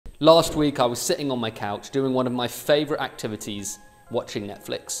Last week I was sitting on my couch doing one of my favourite activities, watching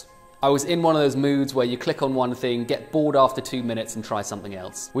Netflix. I was in one of those moods where you click on one thing, get bored after 2 minutes and try something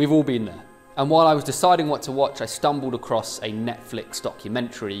else. We've all been there. And while I was deciding what to watch, I stumbled across a Netflix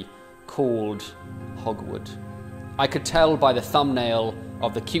documentary called Hogwood. I could tell by the thumbnail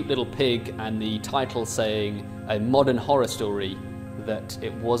of the cute little pig and the title saying a modern horror story that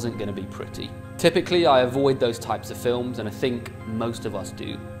it wasn't going to be pretty. Typically, I avoid those types of films, and I think most of us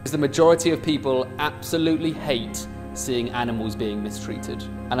do. Because the majority of people absolutely hate seeing animals being mistreated.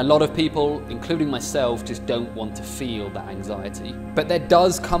 And a lot of people, including myself, just don't want to feel that anxiety. But there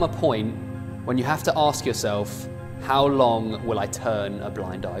does come a point when you have to ask yourself, how long will I turn a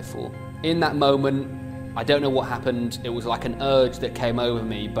blind eye for? In that moment, I don't know what happened. It was like an urge that came over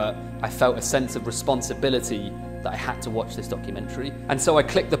me, but I felt a sense of responsibility that I had to watch this documentary. And so I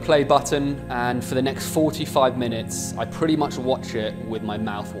clicked the play button, and for the next 45 minutes, I pretty much watch it with my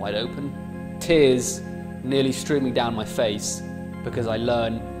mouth wide open. Tears nearly streaming down my face because I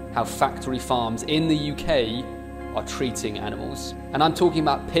learn how factory farms in the UK are treating animals. And I'm talking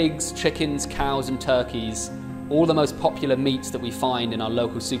about pigs, chickens, cows and turkeys, all the most popular meats that we find in our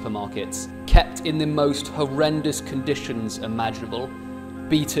local supermarkets, kept in the most horrendous conditions imaginable,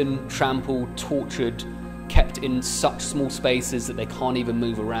 beaten, trampled, tortured, kept in such small spaces that they can't even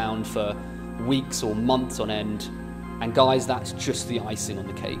move around for weeks or months on end. And guys, that's just the icing on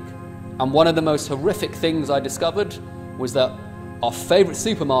the cake. And one of the most horrific things I discovered was that our favourite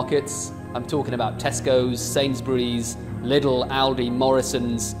supermarkets, I'm talking about Tesco's, Sainsbury's, Lidl, Aldi,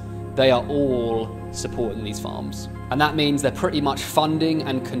 Morrison's, they are all supporting these farms. And that means they're pretty much funding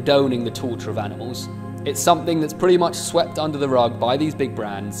and condoning the torture of animals. It's something that's pretty much swept under the rug by these big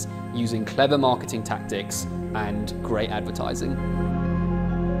brands using clever marketing tactics and great advertising.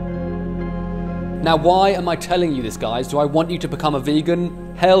 Now, why am I telling you this, guys? Do I want you to become a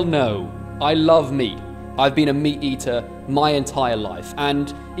vegan? Hell no. I love meat. I've been a meat eater my entire life,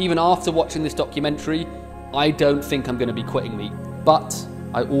 and even after watching this documentary, I don't think I'm going to be quitting meat. But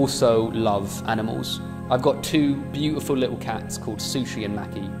I also love animals. I've got two beautiful little cats called Sushi and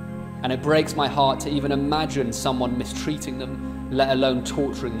Maki, and it breaks my heart to even imagine someone mistreating them, let alone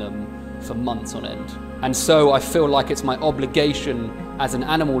torturing them for months on end. And so I feel like it's my obligation as an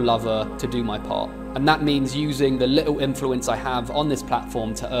animal lover to do my part. And that means using the little influence I have on this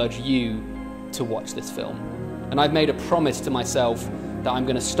platform to urge you to watch this film. And I've made a promise to myself that I'm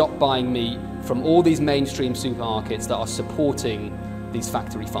going to stop buying meat from all these mainstream supermarkets that are supporting these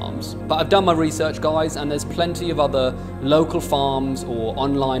factory farms. But I've done my research, guys, and there's plenty of other local farms or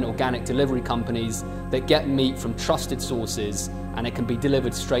online organic delivery companies that get meat from trusted sources, and it can be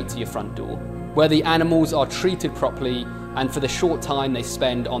delivered straight to your front door, where the animals are treated properly, and for the short time they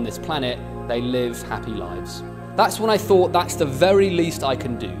spend on this planet, they live happy lives. That's when I thought that's the very least I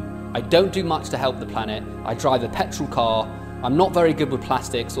can do. I don't do much to help the planet. I drive a petrol car. I'm not very good with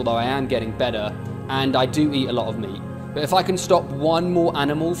plastics, although I am getting better, and I do eat a lot of meat. But if I can stop one more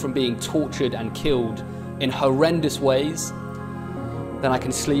animal from being tortured and killed in horrendous ways, then I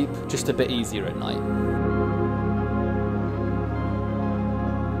can sleep just a bit easier at night.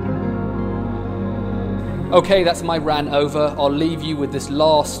 Okay, that's my rant over. I'll leave you with this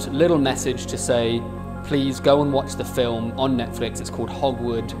last little message to say, please go and watch the film on Netflix. It's called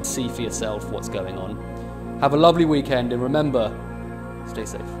Hogwood. See for yourself what's going on. Have a lovely weekend, and remember, stay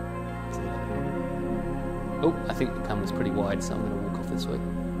safe. Oh, I think the camera's pretty wide, so I'm going to walk off this way.